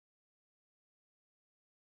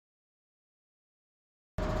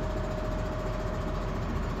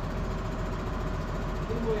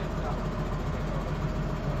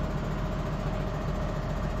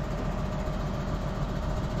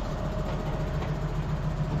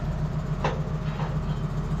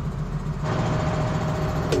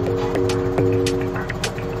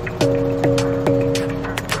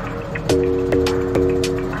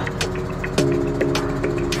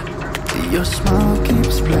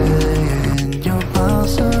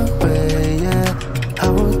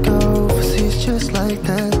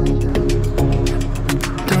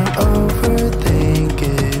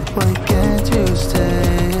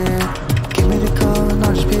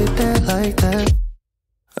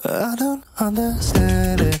I don't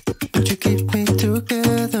understand it, but you keep me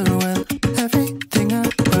together when everything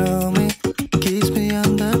around me keeps me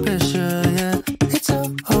under pressure. Yeah, it's so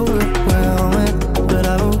overwhelming, but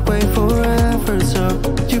I will wait forever so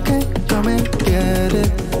you can come and get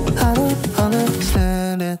it. I don't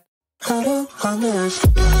understand it. I don't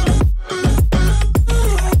understand.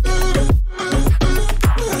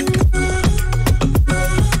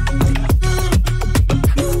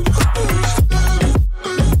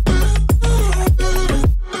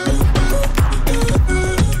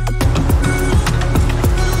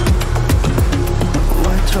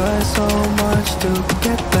 So much to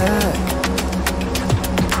get back,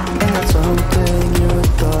 and that's something you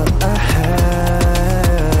thought I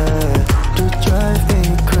had to drive me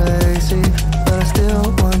crazy, but I still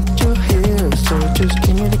want you here. So just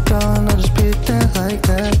give me the gun, I'll just pretend like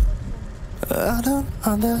that. I don't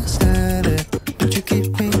understand it, but you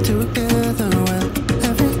keep me together when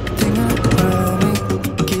everything around me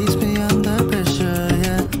keeps me under pressure.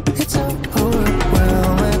 Yeah, it's so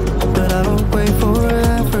overwhelming, but I won't wait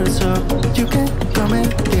forever so you can come and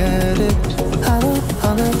get it. I don't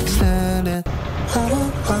understand it. I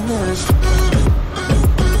don't understand.